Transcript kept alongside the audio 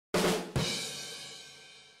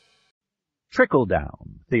Trickle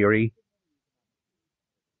Down Theory.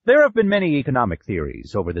 There have been many economic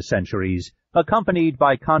theories over the centuries, accompanied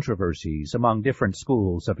by controversies among different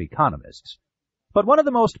schools of economists. But one of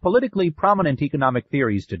the most politically prominent economic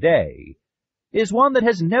theories today is one that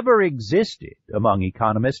has never existed among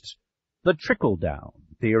economists, the Trickle Down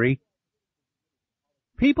Theory.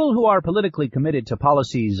 People who are politically committed to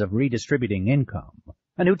policies of redistributing income,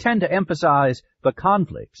 and who tend to emphasize the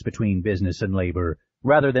conflicts between business and labor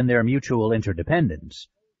rather than their mutual interdependence,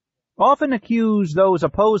 often accuse those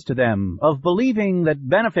opposed to them of believing that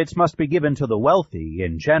benefits must be given to the wealthy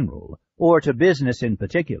in general, or to business in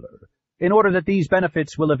particular, in order that these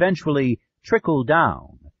benefits will eventually trickle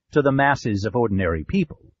down to the masses of ordinary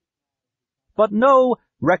people. But no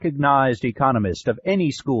recognized economist of any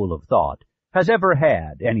school of thought has ever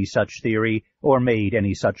had any such theory or made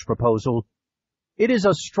any such proposal. It is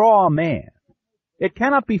a straw man. It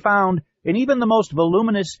cannot be found in even the most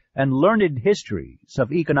voluminous and learned histories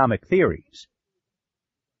of economic theories.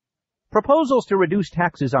 Proposals to reduce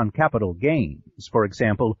taxes on capital gains, for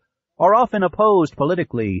example, are often opposed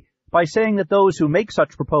politically by saying that those who make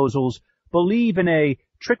such proposals believe in a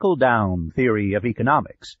trickle-down theory of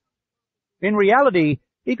economics. In reality,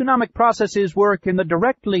 economic processes work in the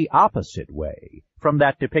directly opposite way from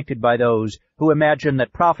that depicted by those who imagine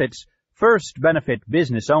that profits first benefit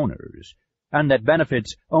business owners, and that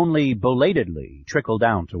benefits only belatedly trickle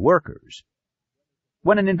down to workers.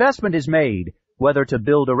 When an investment is made, whether to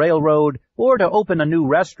build a railroad or to open a new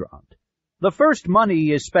restaurant, the first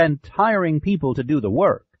money is spent hiring people to do the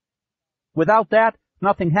work. Without that,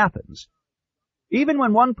 nothing happens. Even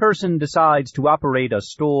when one person decides to operate a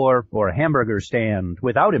store or a hamburger stand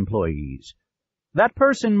without employees, that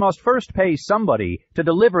person must first pay somebody to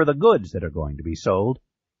deliver the goods that are going to be sold.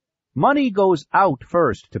 Money goes out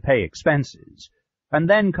first to pay expenses, and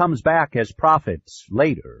then comes back as profits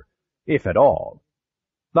later, if at all.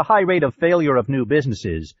 The high rate of failure of new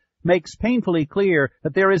businesses makes painfully clear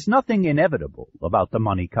that there is nothing inevitable about the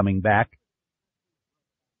money coming back.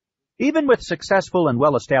 Even with successful and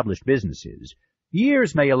well-established businesses,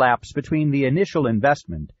 years may elapse between the initial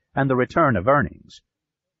investment and the return of earnings.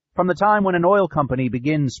 From the time when an oil company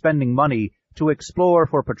begins spending money to explore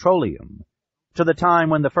for petroleum, to the time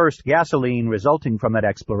when the first gasoline resulting from that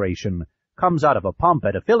exploration comes out of a pump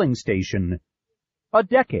at a filling station, a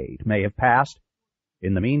decade may have passed.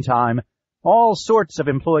 In the meantime, all sorts of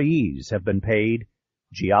employees have been paid: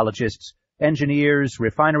 geologists, engineers,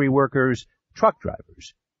 refinery workers, truck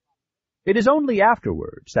drivers. It is only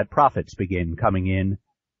afterwards that profits begin coming in.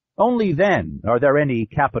 Only then are there any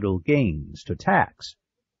capital gains to tax.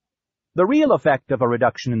 The real effect of a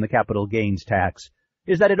reduction in the capital gains tax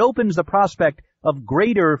is that it opens the prospect of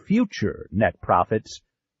greater future net profits,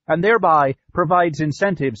 and thereby provides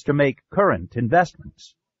incentives to make current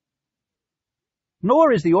investments.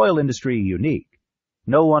 Nor is the oil industry unique.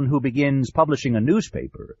 No one who begins publishing a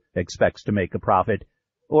newspaper expects to make a profit,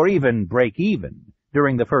 or even break even,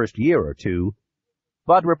 during the first year or two.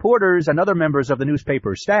 But reporters and other members of the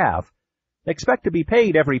newspaper staff expect to be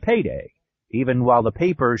paid every payday, even while the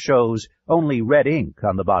paper shows only red ink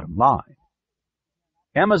on the bottom line.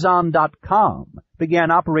 Amazon.com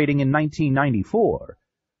began operating in 1994,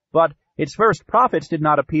 but its first profits did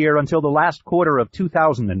not appear until the last quarter of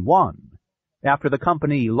 2001, after the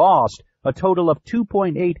company lost a total of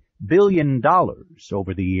 $2.8 billion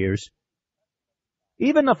over the years.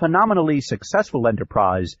 Even a phenomenally successful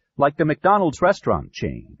enterprise like the McDonald's restaurant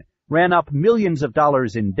chain ran up millions of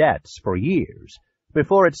dollars in debts for years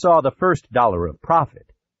before it saw the first dollar of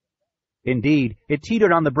profit. Indeed, it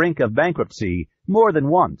teetered on the brink of bankruptcy more than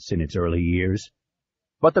once in its early years.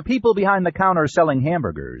 But the people behind the counter selling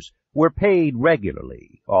hamburgers were paid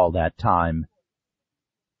regularly all that time.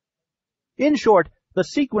 In short, the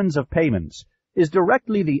sequence of payments is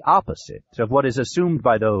directly the opposite of what is assumed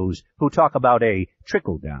by those who talk about a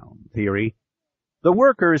trickle-down theory. The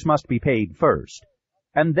workers must be paid first,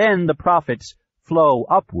 and then the profits flow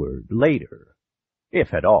upward later,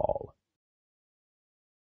 if at all.